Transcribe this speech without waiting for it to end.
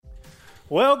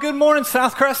Well, good morning,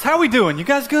 Southcrest. How are we doing? You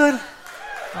guys good?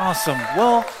 Awesome.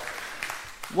 Well,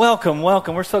 welcome.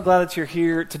 We're so glad that you're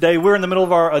here today. We're in the middle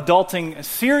of our adulting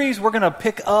series. We're going to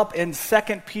pick up in 2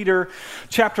 Peter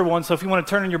chapter 1. So if you want to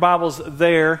turn in your Bibles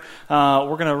there,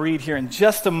 we're going to read here in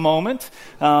just a moment.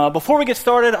 Before we get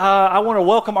started, I want to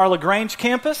welcome our LaGrange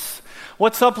campus.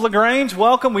 What's up, LaGrange?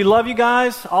 Welcome. We love you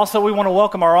guys. Also, we want to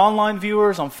welcome our online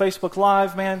viewers on Facebook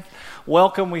Live, man.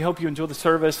 Welcome. We hope you enjoy the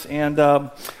service. And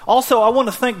also, I want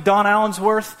to thank Don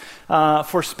Allensworth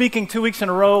for speaking 2 weeks in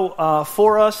a row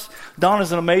for us. Don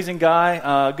is an amazing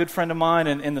guy, a good friend of mine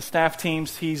and the staff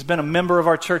teams. He's been a member of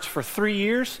our church for 3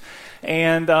 years.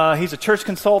 And he's a church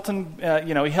consultant.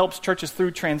 He helps churches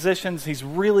through transitions. He's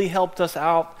really helped us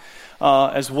out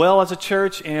as well as a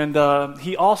church, and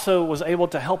he also was able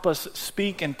to help us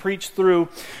speak and preach through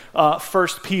 1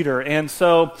 Peter. And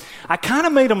so I kind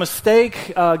of made a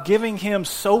mistake giving him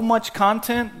so much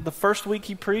content. The first week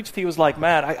he preached, he was like,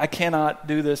 Matt, I cannot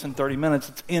do this in 30 minutes.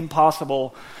 It's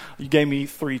impossible. You gave me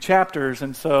 3 chapters,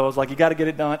 and so I was like, you got to get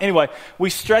it done. Anyway,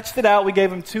 we stretched it out. We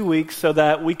gave him 2 weeks so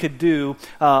that we could do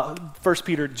 1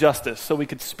 Peter justice, so we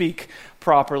could speak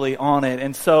properly on it.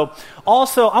 And so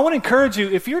also, I want to encourage you,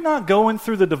 if you're not going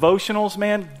through the devotionals,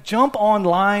 man, jump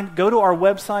online, go to our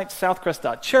website,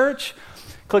 southcrest.church,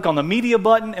 click on the media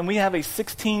button, and we have a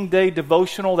 16-day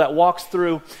devotional that walks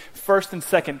through 1st and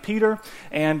 2nd Peter.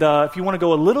 And if you want to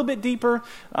go a little bit deeper,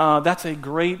 that's a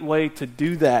great way to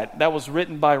do that. That was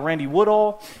written by Randy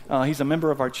Woodall. He's a member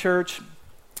of our church.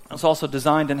 It's also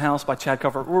designed in-house by Chad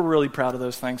Cover. We're really proud of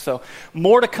those things. So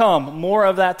more to come, more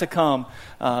of that to come.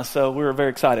 So we're very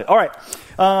excited. All right,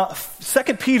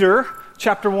 2 Peter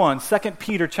chapter 1. 2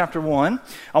 Peter chapter 1.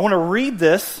 I want to read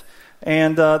this,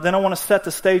 and then I want to set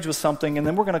the stage with something, and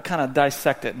then we're going to kind of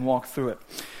dissect it and walk through it.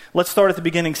 Let's start at the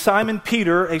beginning. Simon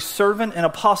Peter, a servant and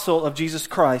apostle of Jesus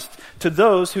Christ, to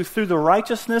those who through the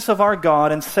righteousness of our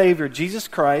God and Savior Jesus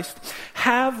Christ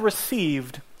have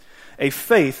received a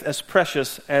faith as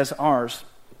precious as ours.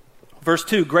 Verse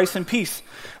 2, grace and peace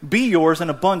be yours in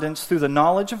abundance through the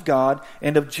knowledge of God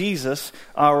and of Jesus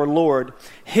our Lord.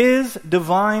 His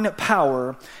divine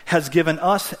power has given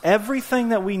us everything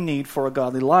that we need for a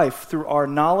godly life through our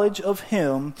knowledge of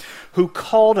Him who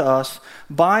called us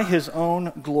by His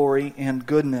own glory and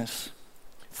goodness.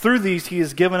 Through these He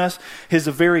has given us His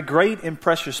very great and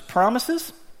precious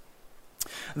promises,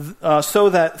 so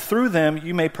that through them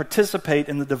you may participate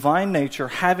in the divine nature,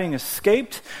 having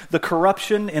escaped the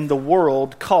corruption in the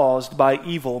world caused by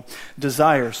evil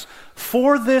desires.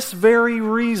 For this very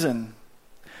reason,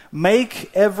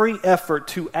 make every effort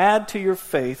to add to your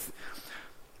faith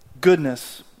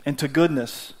goodness, and to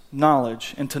goodness,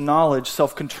 knowledge, and to knowledge,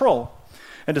 self-control,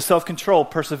 and to self-control,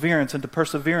 perseverance, and to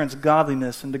perseverance,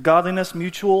 godliness, and to godliness,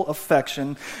 mutual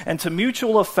affection, and to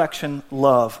mutual affection,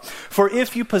 love. For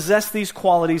if you possess these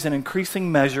qualities in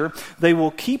increasing measure, they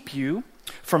will keep you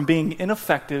from being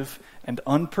ineffective and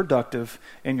unproductive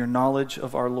in your knowledge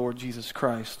of our Lord Jesus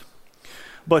Christ.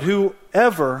 But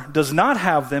whoever does not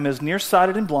have them is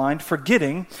nearsighted and blind,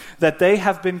 forgetting that they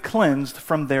have been cleansed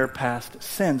from their past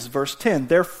sins. Verse 10,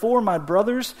 therefore, my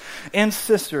brothers and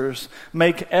sisters,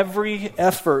 make every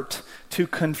effort to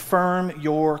confirm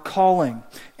your calling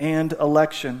and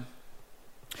election.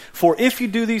 For if you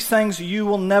do these things, you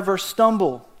will never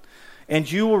stumble,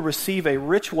 and you will receive a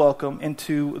rich welcome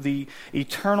into the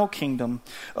eternal kingdom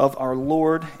of our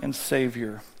Lord and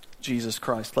Savior, Jesus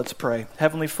Christ. Let's pray.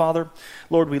 Heavenly Father,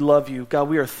 Lord, we love you. God,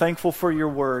 we are thankful for your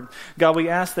word. God, we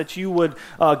ask that you would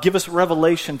give us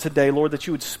revelation today, Lord, that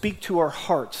you would speak to our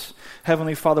hearts.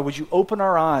 Heavenly Father, would you open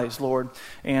our eyes, Lord?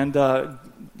 And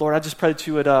Lord, I just pray that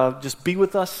you would just be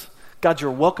with us. God, you're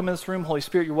welcome in this room. Holy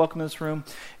Spirit, you're welcome in this room.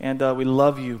 And we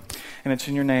love you. And it's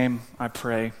in your name I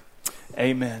pray.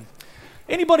 Amen.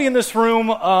 Anybody in this room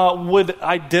would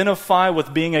identify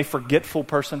with being a forgetful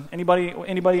person? Anybody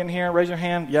in here? Raise your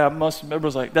hand. Yeah,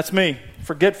 everybody's like, that's me,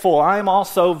 forgetful. I am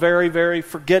also very, very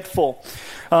forgetful.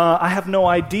 I have no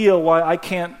idea why I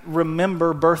can't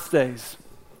remember birthdays.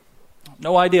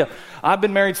 No idea. I've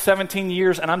been married 17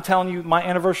 years, and I'm telling you, my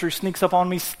anniversary sneaks up on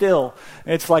me still.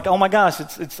 It's like, oh my gosh,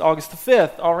 it's August the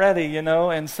 5th already, you know,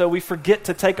 and so we forget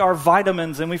to take our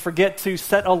vitamins, and we forget to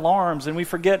set alarms, and we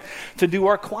forget to do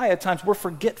our quiet times. We're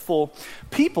forgetful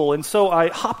people, and so I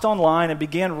hopped online and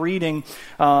began reading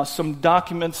some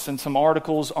documents and some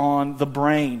articles on the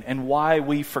brain and why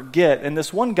we forget. And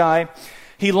this one guy,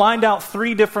 he lined out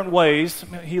 3 different ways.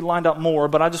 He lined out more,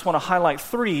 but I just want to highlight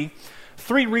 3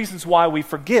 reasons why we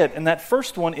forget, and that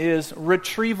first one is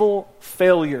retrieval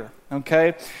failure,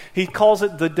 okay? He calls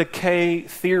it the decay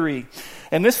theory.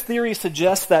 And this theory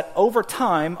suggests that over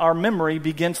time, our memory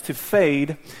begins to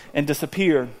fade and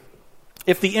disappear.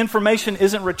 If the information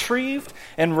isn't retrieved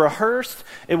and rehearsed,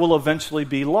 it will eventually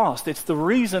be lost. It's the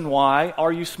reason why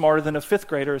Are You Smarter Than a Fifth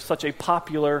Grader is such a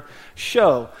popular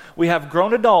show. We have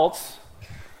grown adults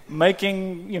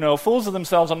making, fools of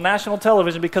themselves on national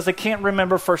television because they can't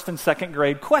remember first and second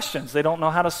grade questions. They don't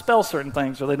know how to spell certain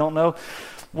things, or they don't know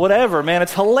whatever. Man,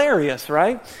 it's hilarious,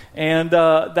 right? And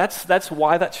that's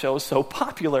why that show is so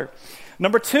popular.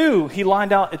 Number 2, he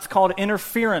lined out, it's called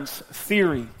interference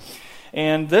theory.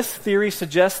 And this theory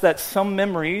suggests that some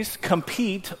memories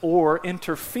compete or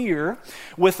interfere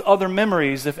with other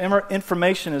memories. If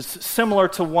information is similar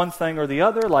to one thing or the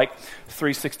other, like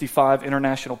 365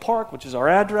 International Park, which is our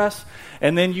address,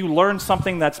 and then you learn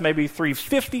something that's maybe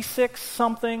 356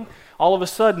 something, all of a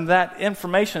sudden that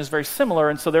information is very similar,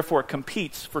 and so therefore it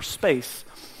competes for space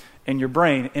in your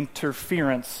brain,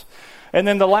 interference. And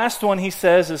then the last one he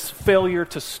says is failure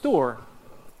to store.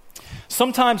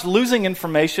 Sometimes losing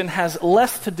information has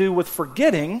less to do with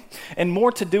forgetting and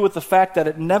more to do with the fact that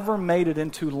it never made it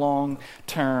into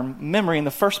long-term memory in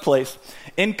the first place.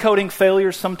 Encoding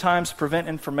failures sometimes prevent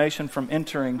information from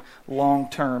entering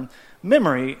long-term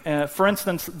memory. For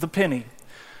instance, the penny.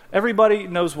 Everybody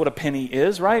knows what a penny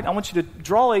is, right? I want you to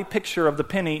draw a picture of the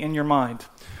penny in your mind.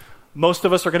 Most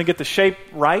of us are going to get the shape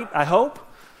right, I hope.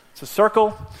 It's a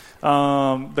circle.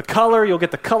 The color, you'll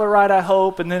get the color right, I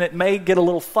hope, and then it may get a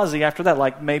little fuzzy after that,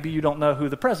 like maybe you don't know who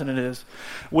the president is.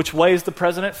 Which way is the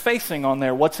president facing on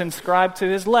there? What's inscribed to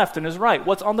his left and his right?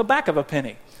 What's on the back of a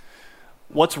penny?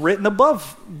 What's written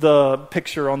above the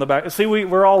picture on the back? See,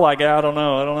 we're all like, I don't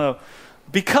know.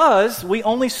 Because we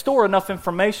only store enough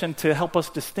information to help us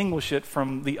distinguish it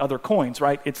from the other coins,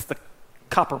 right? It's the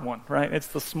copper one, right? It's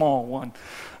the small one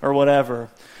or whatever.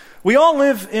 We all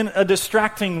live in a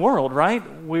distracting world, right?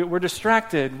 We're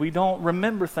distracted. We don't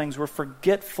remember things. We're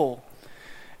forgetful.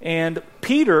 And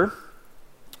Peter,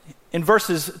 in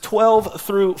verses 12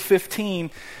 through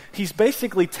 15, he's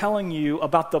basically telling you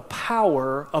about the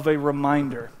power of a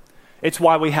reminder. It's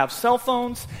why we have cell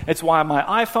phones. It's why my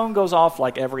iPhone goes off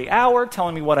like every hour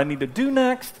telling me what I need to do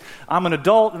next. I'm an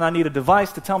adult and I need a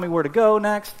device to tell me where to go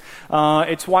next.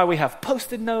 It's why we have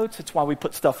Post-it notes. It's why we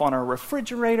put stuff on our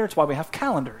refrigerator. It's why we have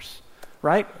calendars,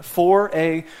 right? For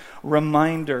a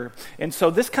reminder. And so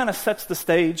this kind of sets the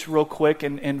stage real quick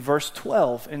in verse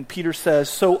 12. And Peter says,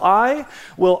 "So I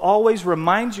will always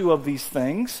remind you of these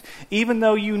things, even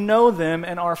though you know them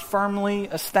and are firmly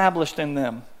established in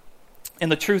them, in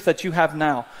the truth that you have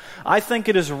now. I think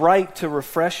it is right to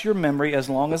refresh your memory as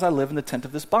long as I live in the tent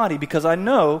of this body, because I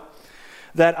know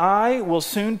that I will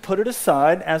soon put it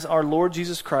aside, as our Lord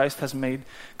Jesus Christ has made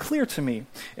clear to me.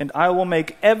 And I will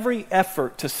make every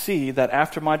effort to see that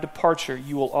after my departure,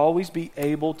 you will always be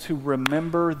able to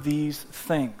remember these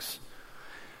things."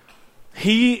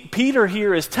 Peter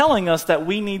here is telling us that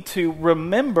we need to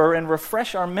remember and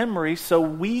refresh our memory so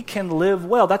we can live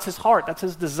well. That's his heart. That's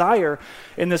his desire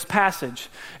in this passage,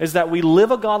 is that we live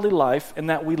a godly life and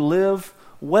that we live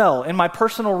well. In my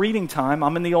personal reading time,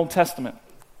 I'm in the Old Testament.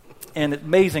 And it's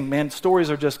amazing, man. Stories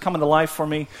are just coming to life for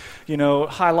me,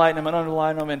 highlighting them and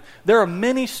underlining them. And there are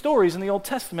many stories in the Old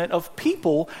Testament of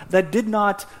people that did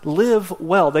not live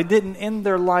well. They didn't end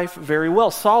their life very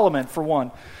well. Solomon, for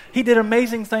one. He did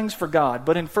amazing things for God.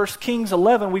 But in 1 Kings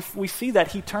 11, we see that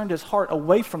he turned his heart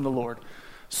away from the Lord.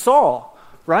 Saul,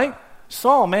 right?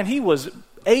 Saul, man, he was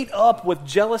ate up with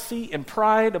jealousy and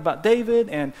pride about David.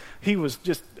 And he was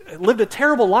just lived a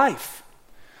terrible life.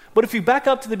 But if you back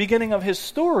up to the beginning of his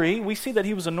story, we see that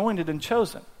he was anointed and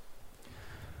chosen.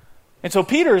 And so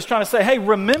Peter is trying to say, hey,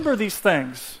 remember these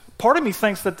things. Part of me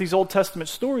thinks that these Old Testament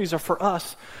stories are for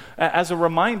us as a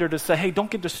reminder to say, hey, don't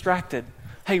get distracted.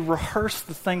 Hey, rehearse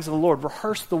the things of the Lord.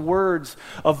 Rehearse the words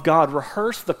of God.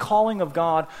 Rehearse the calling of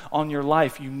God on your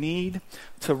life. You need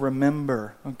to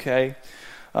remember, okay?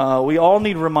 We all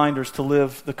need reminders to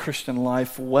live the Christian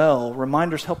life well.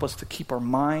 Reminders help us to keep our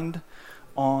mind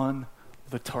on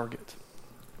the target.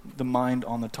 The mind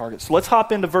on the target. So let's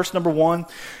hop into verse number 1, and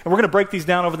we're going to break these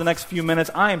down over the next few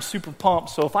minutes. I am super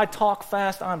pumped, so if I talk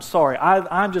fast, I'm sorry.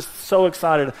 I'm just so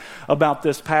excited about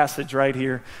this passage right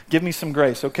here. Give me some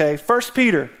grace, okay?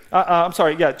 Chapter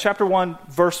 1,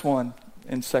 verse 1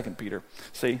 in 2 Peter.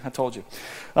 See, I told you.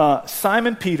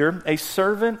 Simon Peter, a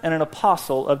servant and an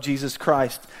apostle of Jesus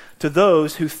Christ, to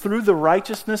those who through the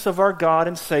righteousness of our God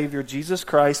and Savior Jesus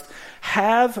Christ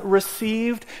have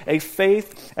received a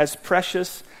faith as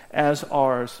precious as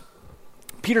ours.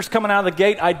 Peter's coming out of the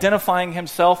gate identifying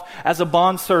himself as a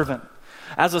bondservant,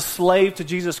 as a slave to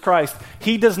Jesus Christ.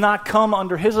 He does not come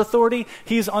under his authority.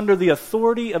 He's under the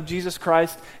authority of Jesus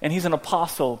Christ, and he's an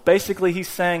apostle. Basically, he's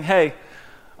saying, hey,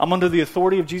 I'm under the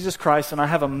authority of Jesus Christ, and I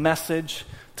have a message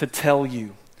to tell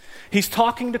you. He's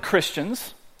talking to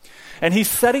Christians, and he's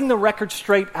setting the record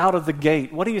straight out of the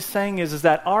gate. What he is saying is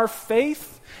that our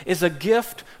faith is a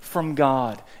gift from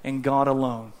God and God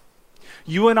alone.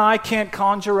 You and I can't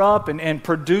conjure up and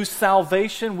produce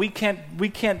salvation. We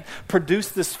can't produce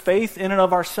this faith in and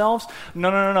of ourselves.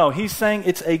 No. He's saying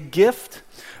it's a gift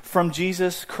from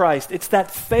Jesus Christ. It's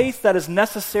that faith that is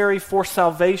necessary for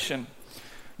salvation.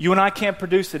 You and I can't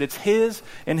produce it. It's His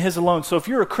and His alone. So if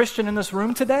you're a Christian in this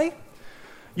room today,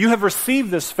 you have received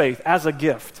this faith as a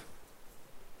gift.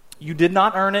 You did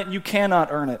not earn it. You cannot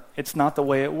earn it. It's not the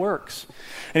way it works.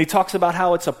 And he talks about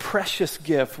how it's a precious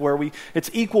gift where it's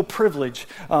equal privilege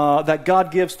that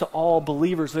God gives to all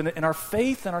believers. And our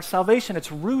faith and our salvation,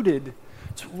 it's rooted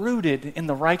in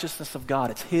the righteousness of God.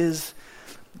 It's His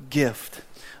gift,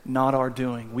 not our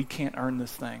doing. We can't earn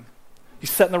this thing. He's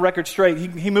setting the record straight.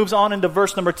 He moves on into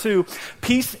verse number 2.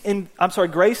 Grace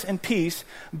and peace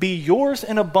be yours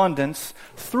in abundance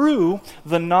through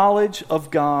the knowledge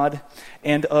of God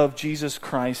and of Jesus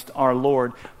Christ our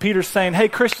Lord. Peter's saying, hey,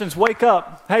 Christians, wake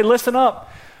up. Hey, listen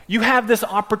up. You have this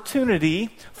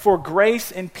opportunity for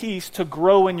grace and peace to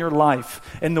grow in your life.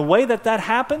 And the way that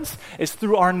happens is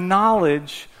through our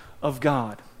knowledge of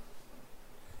God.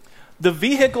 The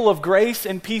vehicle of grace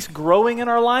and peace growing in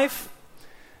our life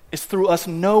is through us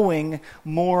knowing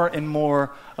more and more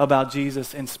about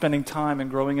Jesus and spending time and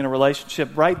growing in a relationship,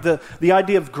 right? The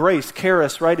idea of grace,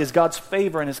 charis, right, is God's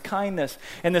favor and His kindness.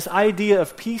 And this idea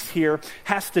of peace here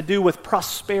has to do with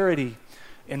prosperity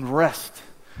and rest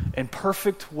and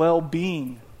perfect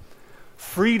well-being,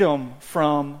 freedom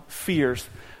from fears.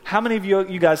 How many of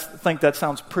you guys think that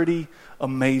sounds pretty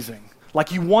amazing?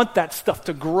 Like you want that stuff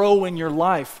to grow in your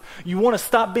life. You want to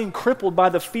stop being crippled by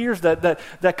the fears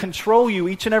that control you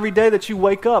each and every day that you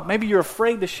wake up. Maybe you're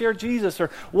afraid to share Jesus or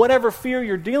whatever fear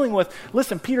you're dealing with.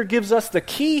 Listen, Peter gives us the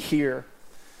key here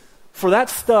for that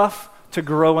stuff to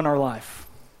grow in our life.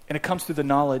 And it comes through the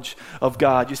knowledge of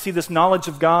God. You see, this knowledge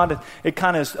of God, it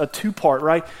kind of is a two-part,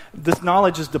 right? This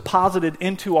knowledge is deposited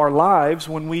into our lives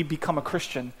when we become a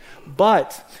Christian.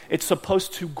 But it's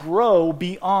supposed to grow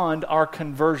beyond our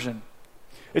conversion.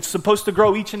 It's supposed to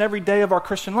grow each and every day of our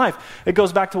Christian life. It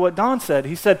goes back to what Don said.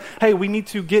 He said, hey, we need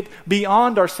to get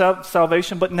beyond our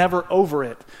salvation, but never over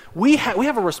it. We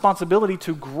have a responsibility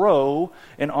to grow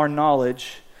in our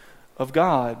knowledge of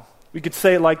God. We could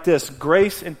say it like this: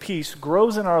 grace and peace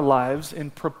grows in our lives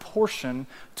in proportion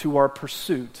to our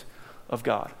pursuit of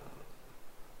God.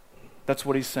 That's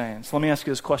what he's saying. So let me ask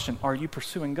you this question. Are you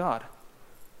pursuing God?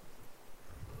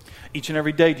 Each and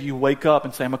every day, do you wake up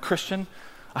and say, I'm a Christian?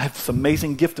 I have this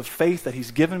amazing gift of faith that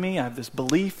He's given me. I have this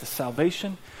belief, this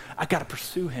salvation. I got to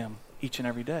pursue Him each and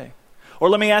every day. Or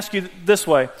let me ask you this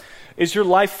way. Is your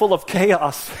life full of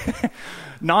chaos?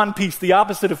 Non-peace, the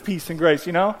opposite of peace and grace,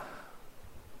 you know?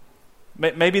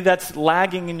 Maybe that's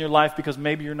lagging in your life because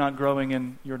maybe you're not growing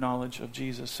in your knowledge of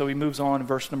Jesus. So he moves on in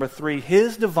verse number 3.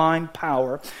 His divine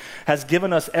power has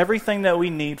given us everything that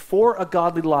we need for a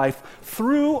godly life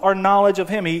through our knowledge of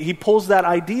Him. He pulls that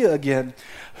idea again.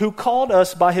 Who called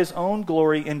us by His own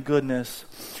glory and goodness.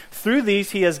 Through these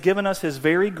He has given us His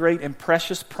very great and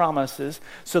precious promises,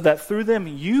 so that through them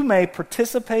you may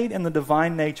participate in the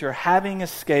divine nature, having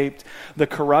escaped the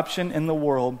corruption in the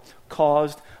world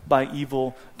caused by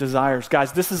evil desires.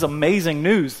 Guys, this is amazing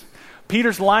news.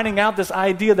 Peter's lining out this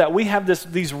idea that we have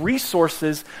these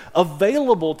resources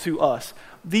available to us.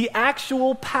 The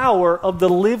actual power of the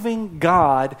living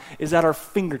God is at our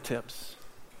fingertips.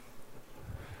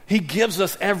 He gives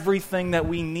us everything that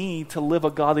we need to live a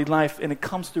godly life, and it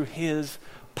comes through His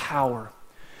power.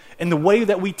 And the way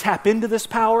that we tap into this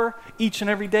power each and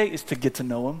every day is to get to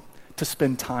know Him, to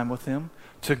spend time with Him,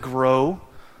 to grow.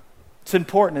 It's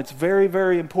important. It's very,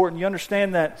 very important. You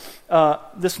understand that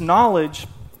this knowledge,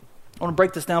 I want to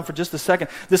break this down for just a second.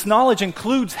 This knowledge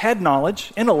includes head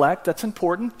knowledge, intellect, that's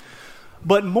important.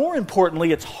 But more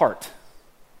importantly, it's heart.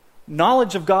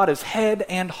 Knowledge of God is head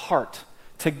and heart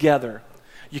together.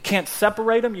 You can't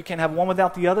separate them. You can't have one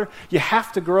without the other. You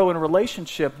have to grow in a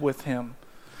relationship with Him.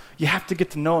 You have to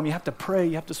get to know Him. You have to pray.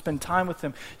 You have to spend time with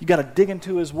Him. You got to dig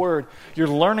into His Word. You're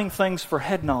learning things for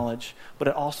head knowledge, but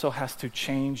it also has to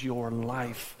change your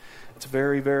life. It's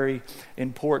very, very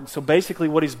important. So basically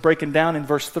what he's breaking down in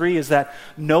verse 3 is that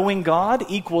knowing God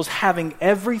equals having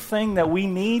everything that we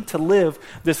need to live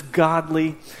this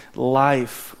godly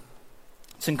life.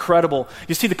 It's incredible.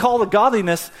 You see, the call to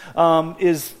godliness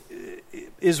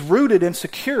is rooted and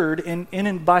secured in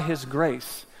and by His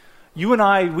grace. You and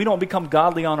I, we don't become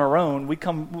godly on our own.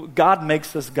 God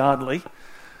makes us godly,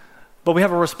 but we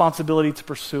have a responsibility to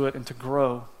pursue it and to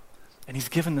grow. And He's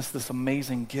given us this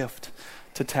amazing gift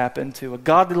to tap into. A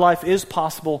godly life is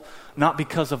possible not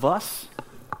because of us,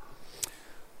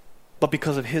 but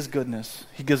because of His goodness.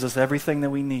 He gives us everything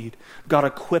that we need. God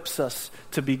equips us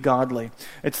to be godly.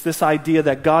 It's this idea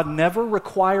that God never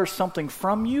requires something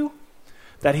from you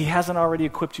that He hasn't already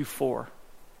equipped you for.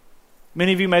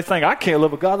 Many of you may think, I can't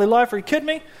live a godly life. Are you kidding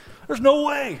me? There's no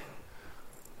way.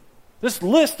 This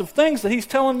list of things that He's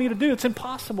telling me to do, it's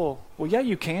impossible. Well, yeah,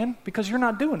 you can, because you're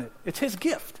not doing it. It's His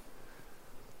gift.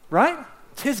 Right?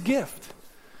 It's His gift.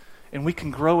 And we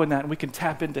can grow in that, and we can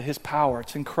tap into His power.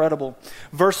 It's incredible.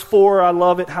 Verse 4, I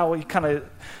love it, how he kind of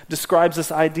describes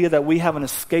this idea that we have an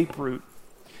escape route.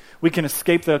 We can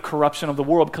escape the corruption of the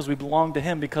world because we belong to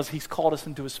Him, because He's called us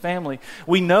into His family.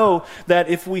 We know that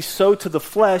if we sow to the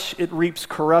flesh, it reaps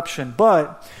corruption.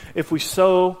 But if we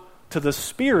sow to the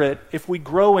Spirit, if we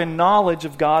grow in knowledge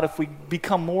of God, if we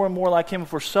become more and more like Him,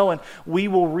 if we're sowing, we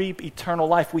will reap eternal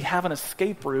life. We have an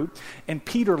escape route, and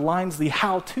Peter lines the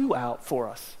how-to out for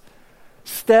us.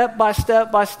 Step by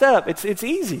step by step. It's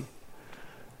easy.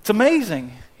 It's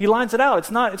amazing. He lines it out.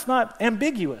 It's not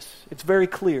ambiguous. It's very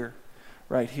clear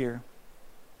right here.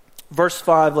 Verse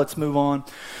 5, let's move on.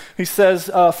 He says,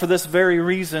 for this very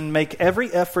reason, make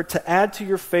every effort to add to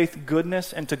your faith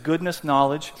goodness, and to goodness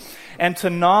knowledge, and to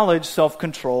knowledge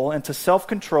self-control, and to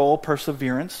self-control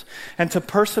perseverance, and to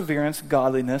perseverance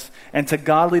godliness, and to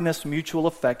godliness mutual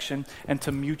affection, and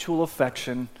to mutual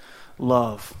affection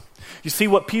love. You see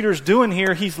what Peter's doing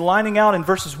here? He's lining out in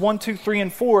verses 1, 2, 3,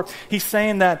 and 4. He's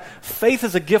saying that faith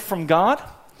is a gift from God.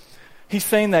 He's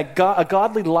saying that a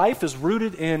godly life is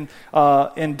rooted in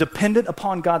dependent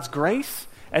upon God's grace.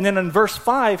 And then in verse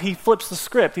 5, he flips the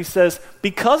script. He says,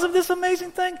 because of this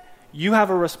amazing thing, you have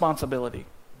a responsibility.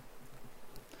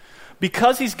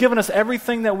 Because He's given us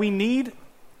everything that we need,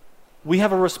 we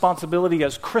have a responsibility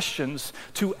as Christians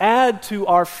to add to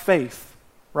our faith.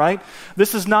 Right?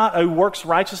 This is not a works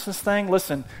righteousness thing.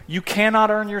 Listen, you cannot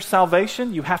earn your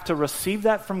salvation. You have to receive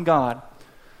that from God.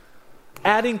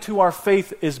 Adding to our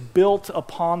faith is built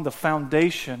upon the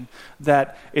foundation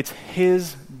that it's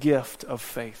His gift of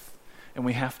faith. And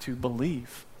we have to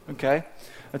believe. Okay?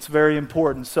 That's very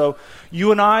important. So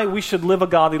you and I, we should live a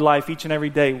godly life each and every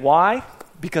day. Why?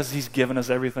 Because He's given us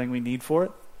everything we need for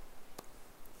it.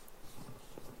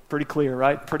 Pretty clear,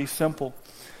 right? Pretty simple.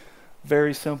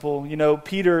 Very simple. You know,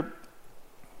 Peter,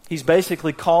 he's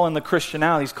basically calling the Christian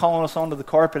out. He's calling us onto the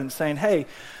carpet and saying, hey,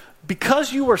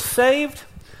 because you were saved,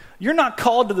 you're not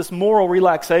called to this moral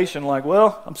relaxation like,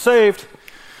 well, I'm saved.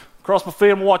 Cross my feet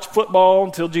and watch football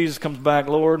until Jesus comes back,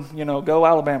 Lord. You know, go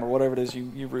Alabama or whatever it is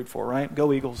you root for, right?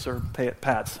 Go Eagles or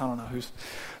Pats. I don't know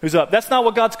who's up. That's not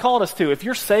what God's called us to. If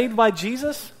you're saved by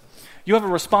Jesus, you have a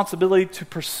responsibility to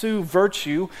pursue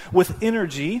virtue with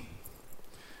energy,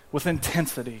 with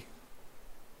intensity.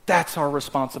 That's our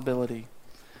responsibility.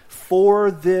 For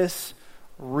this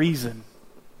reason.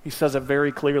 He says it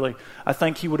very clearly. I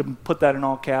think he would have put that in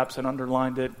all caps and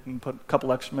underlined it and put a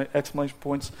couple exclamation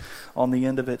points on the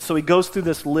end of it. So he goes through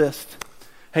this list.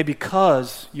 Hey,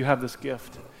 because you have this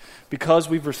gift, because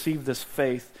we've received this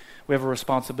faith, we have a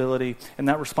responsibility, and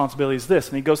that responsibility is this.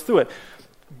 And he goes through it.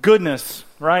 Goodness,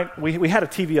 right? We had a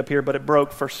TV up here, but it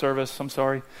broke first service. I'm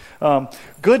sorry.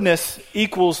 Goodness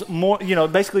equals more.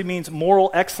 Basically means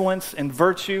moral excellence and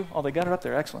virtue. Oh, they got it up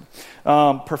there. Excellent.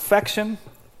 Perfection.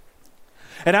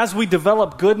 And as we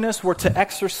develop goodness, we're to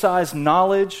exercise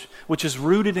knowledge, which is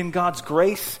rooted in God's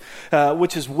grace,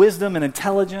 which is wisdom and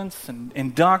intelligence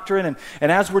and doctrine.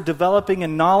 And as we're developing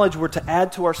in knowledge, we're to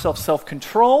add to ourselves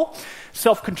self-control.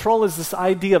 Self-control is this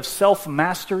idea of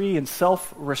self-mastery and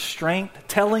self-restraint,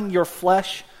 telling your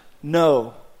flesh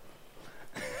no.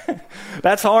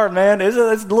 That's hard, man. It's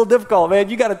a little difficult, man.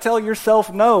 You got to tell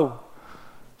yourself no.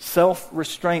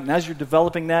 Self-restraint. And as you're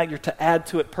developing that, you're to add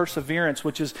to it perseverance,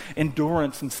 which is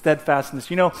endurance and steadfastness.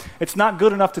 It's not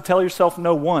good enough to tell yourself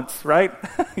no once, right?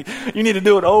 You need to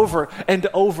do it over and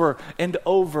over and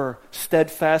over.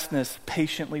 Steadfastness,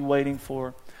 patiently waiting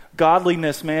for.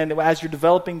 Godliness, man, as you're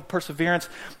developing perseverance,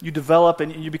 you develop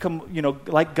and you become,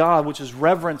 like God, which is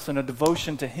reverence and a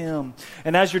devotion to Him.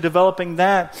 And as you're developing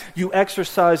that, you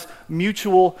exercise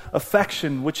mutual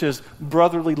affection, which is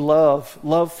brotherly love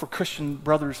for Christian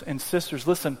brothers and sisters.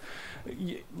 Listen,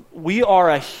 we are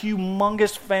a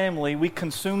humongous family. We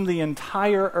consume the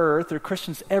entire earth. There are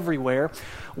Christians everywhere.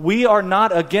 We are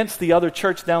not against the other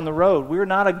church down the road. We're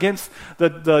not against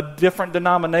the different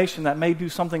denomination that may do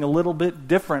something a little bit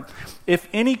different. If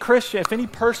any Christian, if any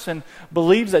person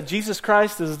believes that Jesus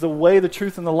Christ is the way, the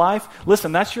truth, and the life,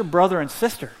 listen, that's your brother and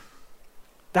sister.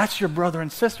 That's your brother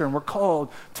and sister, and we're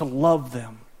called to love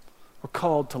them. We're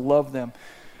called to love them.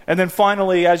 And then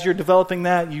finally, as you're developing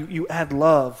that, you add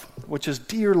love, which is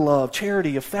dear love,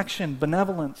 charity, affection,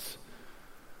 benevolence.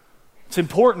 It's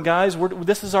important, guys.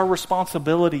 This is our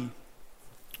responsibility.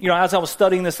 You know, as I was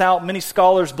studying this out, many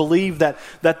scholars believe that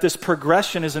this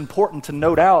progression is important to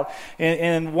note out.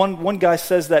 And one guy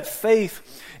says that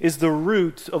faith is the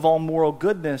root of all moral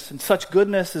goodness, and such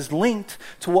goodness is linked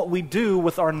to what we do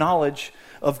with our knowledge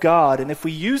of God. And if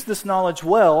we use this knowledge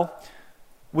well,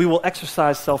 we will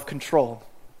exercise self-control.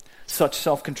 Such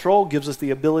self-control gives us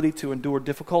the ability to endure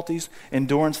difficulties.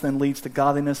 Endurance then leads to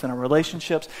godliness in our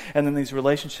relationships, and then these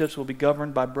relationships will be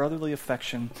governed by brotherly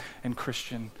affection and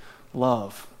Christian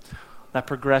love. That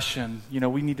progression,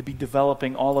 we need to be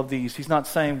developing all of these. He's not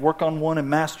saying work on one and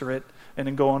master it and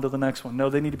then go on to the next one. No,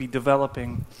 they need to be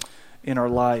developing in our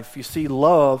life. You see,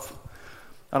 love,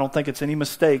 I don't think it's any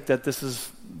mistake that this is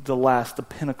the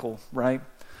pinnacle, right?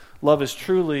 Love is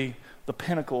truly the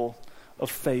pinnacle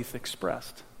of faith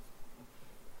expressed.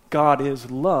 God is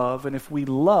love, and if we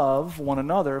love one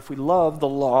another, if we love the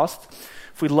lost,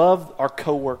 if we love our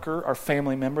coworker, our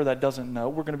family member that doesn't know,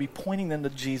 we're going to be pointing them to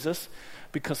Jesus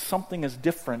because something is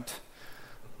different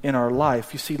in our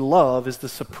life. You see, love is the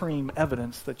supreme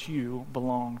evidence that you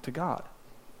belong to God.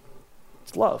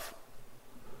 It's love.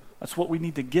 That's what we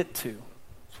need to get to.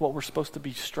 It's what we're supposed to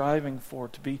be striving for,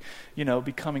 to be,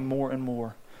 becoming more and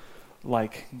more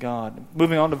like God.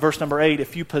 Moving on to verse number 8,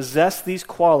 if you possess these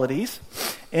qualities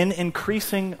in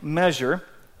increasing measure,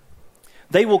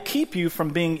 they will keep you from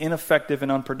being ineffective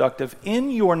and unproductive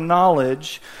in your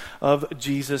knowledge of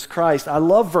Jesus Christ. I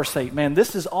love verse 8. Man,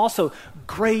 this is also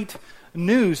great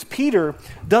news. Peter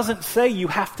doesn't say you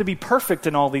have to be perfect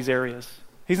in all these areas.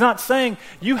 He's not saying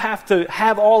you have to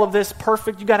have all of this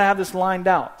perfect. You got to have this lined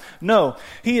out. No,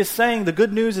 he is saying the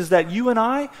good news is that you and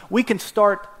I, we can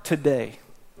start today.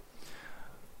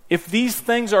 If these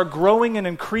things are growing and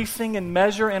increasing in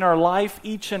measure in our life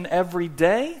each and every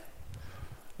day,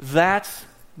 that's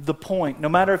the point. No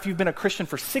matter if you've been a Christian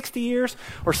for 60 years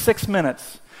or 6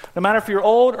 minutes, no matter if you're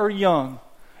old or young,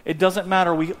 it doesn't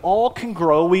matter. We all can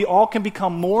grow. We all can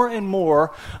become more and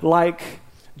more like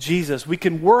Jesus. We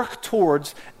can work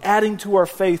towards adding to our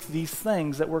faith these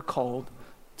things that we're called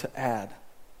to add.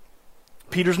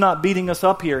 Peter's not beating us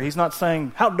up here. He's not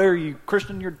saying, how dare you,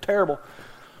 Christian, you're terrible.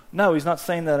 No, he's not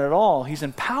saying that at all. He's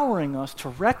empowering us to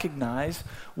recognize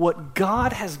what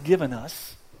God has given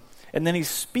us. And then he's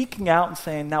speaking out and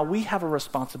saying, now we have a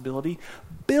responsibility.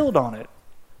 Build on it.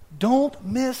 Don't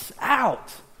miss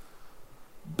out.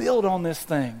 Build on this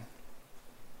thing.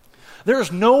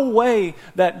 There's no way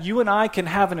that you and I can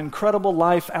have an incredible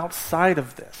life outside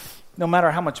of this. No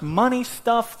matter how much money,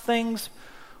 stuff, things,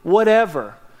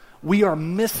 whatever. We are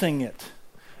missing it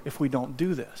if we don't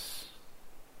do this.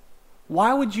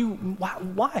 Why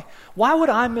would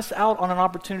I miss out on an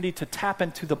opportunity to tap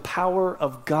into the power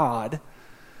of God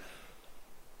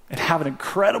and have an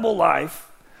incredible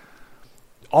life?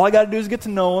 All I got to do is get to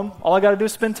know Him. All I got to do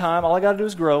is spend time. All I got to do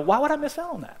is grow. Why would I miss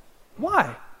out on that?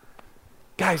 Why?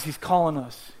 Guys, He's calling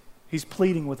us. He's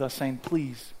pleading with us, saying,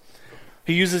 please.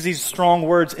 He uses these strong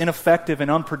words, ineffective and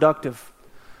unproductive,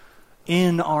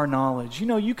 in our knowledge.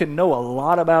 You can know a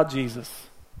lot about Jesus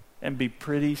and be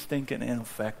pretty stinking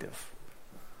ineffective.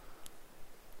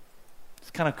 It's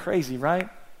kind of crazy, right?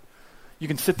 You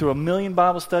can sit through 1 million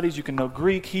Bible studies. You can know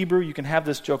Greek, Hebrew. You can have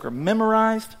this joker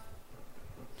memorized.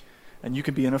 And you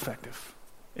can be ineffective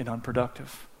and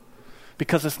unproductive.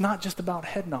 Because it's not just about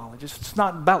head knowledge. It's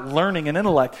not about learning and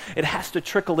intellect. It has to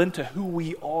trickle into who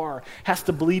we are. It has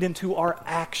to bleed into our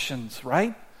actions,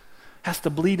 right? It has to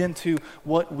bleed into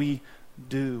what we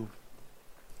do.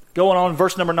 Going on,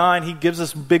 verse number 9, he gives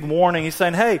us a big warning. He's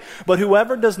saying, hey, but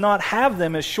whoever does not have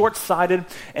them is short-sighted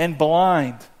and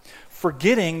blind,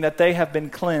 forgetting that they have been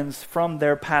cleansed from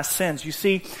their past sins. You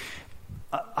see,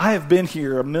 I have been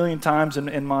here 1 million times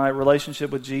in my relationship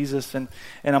with Jesus, and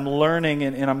I'm learning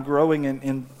and I'm growing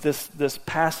in this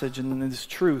passage and in this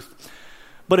truth.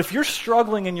 But if you're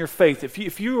struggling in your faith,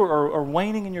 if you are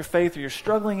waning in your faith or you're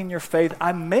struggling in your faith,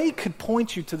 I could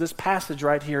point you to this passage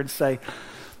right here and say,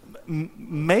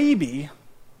 maybe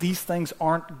these things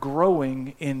aren't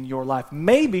growing in your life.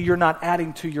 Maybe you're not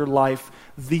adding to your life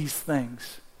these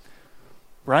things,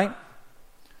 right?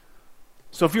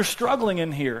 So if you're struggling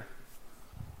in here,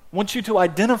 I want you to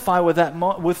identify with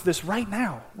with this right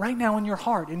now in your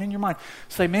heart and in your mind.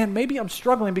 Say, man, maybe I'm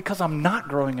struggling because I'm not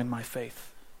growing in my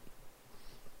faith.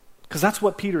 Because that's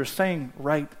what Peter is saying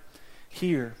right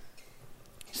here.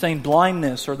 saying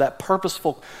blindness or that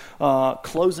purposeful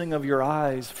closing of your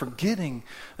eyes, forgetting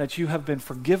that you have been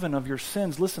forgiven of your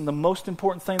sins. Listen, the most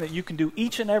important thing that you can do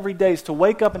each and every day is to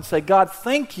wake up and say, God,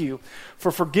 thank you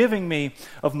for forgiving me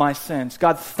of my sins.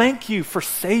 God, thank you for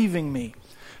saving me.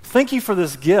 Thank you for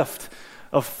this gift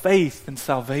of faith and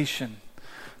salvation.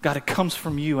 God, it comes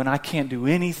from you and I can't do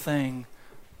anything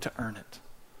to earn it.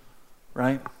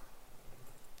 Right?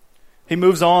 He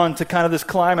moves on to kind of this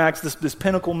climax, this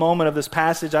pinnacle moment of this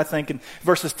passage, I think, in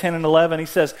verses 10 and 11. He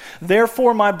says,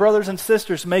 therefore, my brothers and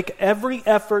sisters, make every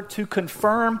effort to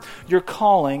confirm your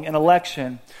calling and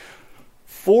election.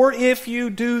 For if you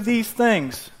do these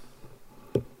things,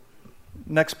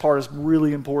 next part is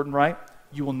really important, right?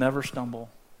 You will never stumble.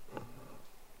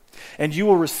 And you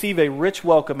will receive a rich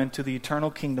welcome into the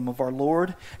eternal kingdom of our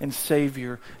Lord and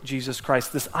Savior, Jesus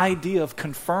Christ. This idea of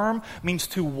confirm means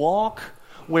to walk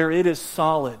where it is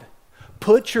solid.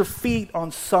 Put your feet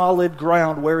on solid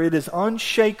ground where it is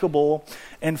unshakable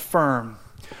and firm.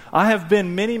 I have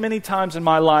been many, many times in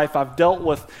my life, I've dealt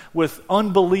with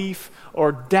unbelief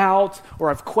or doubt, or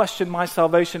I've questioned my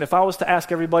salvation. If I was to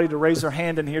ask everybody to raise their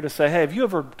hand in here to say, hey, have you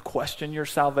ever questioned your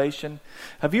salvation?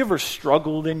 Have you ever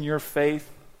struggled in your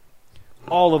faith?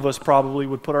 All of us probably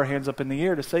would put our hands up in the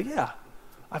air to say, yeah,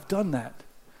 I've done that.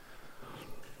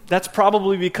 That's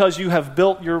probably because you have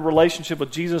built your relationship with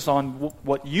Jesus on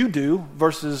what you do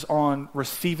versus on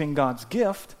receiving God's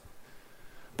gift.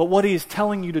 But what he is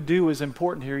telling you to do is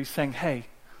important here. He's saying, hey,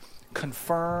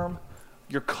 confirm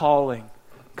your calling.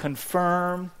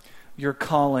 Confirm your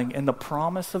calling. And the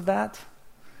promise of that,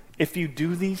 if you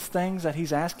do these things that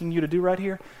he's asking you to do right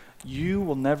here, you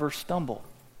will never stumble.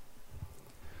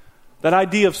 That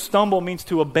idea of stumble means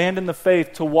to abandon the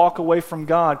faith, to walk away from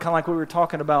God, kind of like what we were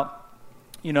talking about.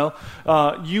 You know,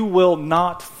 you will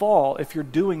not fall if you're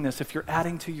doing this, if you're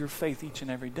adding to your faith each and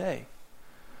every day.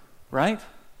 Right?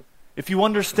 If you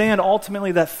understand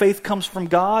ultimately that faith comes from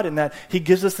God and that he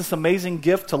gives us this amazing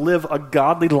gift to live a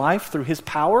godly life through his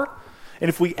power, and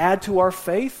if we add to our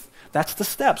faith, that's the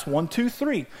steps, 1, 2,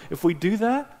 3. If we do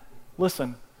that,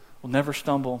 listen, we'll never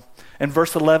stumble. And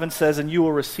verse 11 says, and you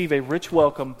will receive a rich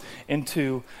welcome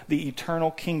into the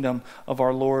eternal kingdom of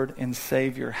our Lord and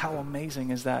Savior. How amazing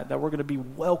is that? That we're going to be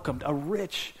welcomed, a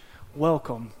rich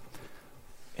welcome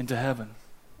into heaven.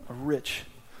 A rich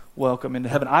welcome into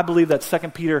heaven. I believe that 2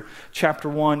 Peter chapter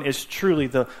 1 is truly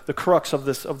the crux of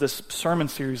this sermon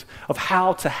series of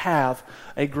how to have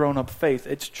a grown-up faith.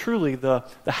 It's truly the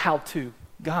how-to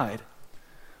guide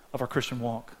of our Christian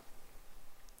walk.